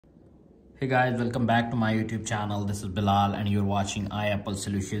Hey guys, welcome back to my YouTube channel. This is Bilal and you're watching iApple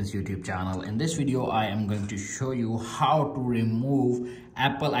Solutions YouTube channel. In this video, I am going to show you how to remove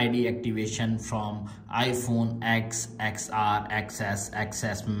Apple ID activation from iPhone X, XR, XS,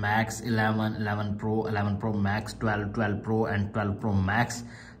 XS Max, 11, 11 Pro, 11 Pro Max, 12, 12 Pro and 12 Pro Max,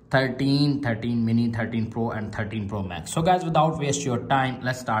 13, 13 Mini, 13 Pro and 13 Pro Max. So guys, without waste your time,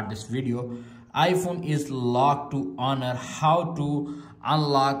 let's start this video. iPhone is locked to honor. How to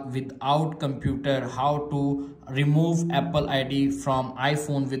unlock without computer, how to remove Apple ID from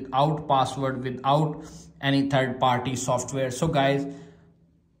iPhone without password, without any third-party software. So guys,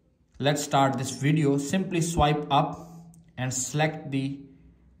 let's start this video. Simply swipe up and select the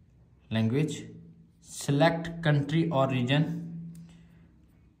language, select country or region,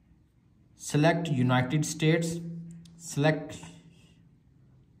 select United States, select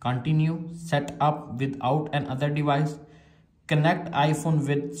continue, set up without another device, connect iPhone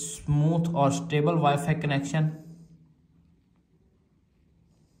with smooth or stable Wi-Fi connection.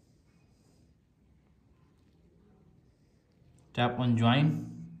 Tap on join.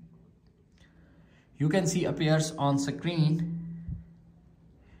 You can see appears on screen.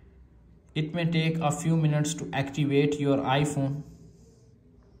 It may take a few minutes to activate your iPhone.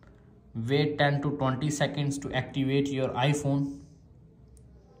 Wait 10 to 20 seconds to activate your iPhone.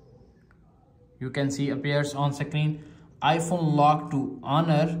 You can see appears on screen iPhone lock to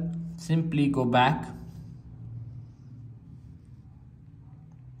honor. Simply go back.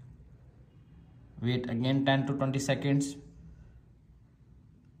 Wait again 10 to 20 seconds.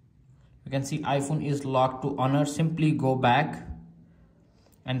 You can see iPhone is locked to honor. Simply go back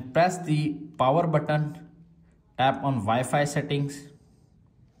and press the power button. Tap on Wi-Fi settings.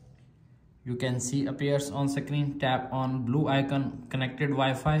 You can see appears on screen. Tap on blue icon connected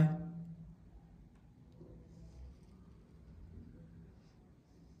Wi-Fi.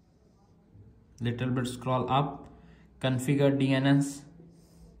 Little bit scroll up, configure DNS,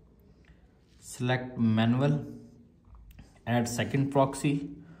 select manual, add second proxy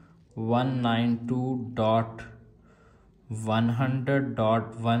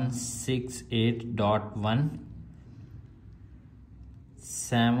 192.100.168.1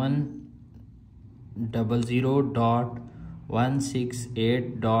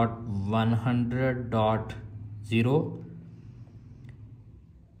 700.168.100.0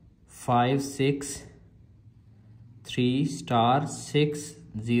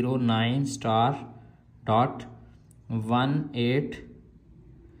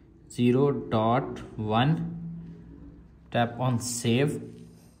 Tap on save.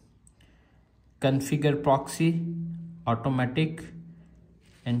 Configure proxy automatic.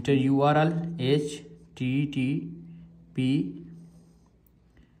 Enter URL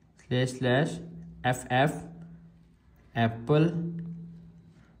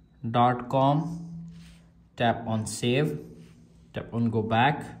Tap on save. Tap on go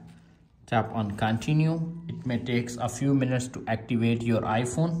back. Tap on continue. It may take a few minutes to activate your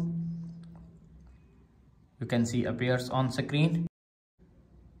iPhone. You can see appears on screen.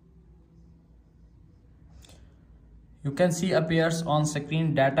 You can see appears on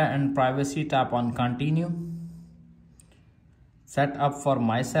screen data and privacy. Tap on continue. Set up for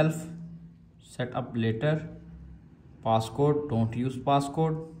myself. Set up later. Passcode. Don't use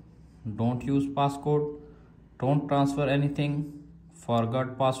passcode. Don't use passcode. Don't transfer anything.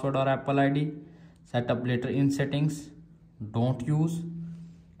 Forgot password or Apple ID. Set up later in settings. Don't use.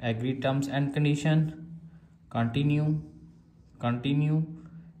 Agree terms and condition. Continue. Continue.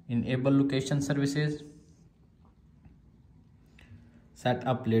 Enable location services. Set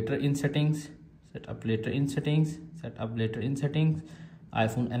up later in settings. Set up later in settings. Set up later in settings.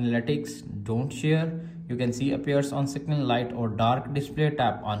 iPhone analytics. Don't share. You can see appears on screen light or dark display.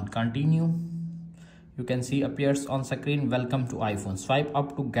 Tap on continue. You can see appears on screen welcome to iPhone. Swipe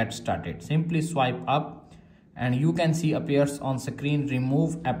up to get started. Simply swipe up and you can see appears on screen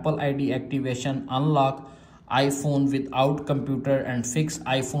remove Apple ID activation, unlock iPhone without computer and fix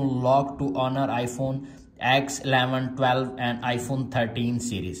iPhone lock to honor iPhone X, 11, 12 and iPhone 13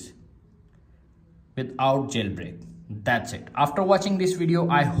 series without jailbreak. That's it. After watching this video,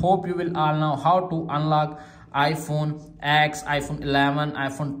 I hope you will all know how to unlock iPhone X, iPhone 11,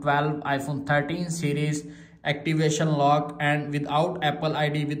 iPhone 12, iPhone 13 series activation lock and without Apple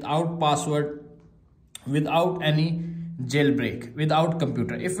ID, without password, without any jailbreak, without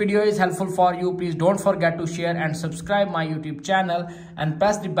computer. If video is helpful for you, please don't forget to share and subscribe my YouTube channel and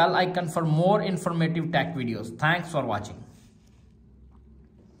press the bell icon for more informative tech videos. Thanks for watching.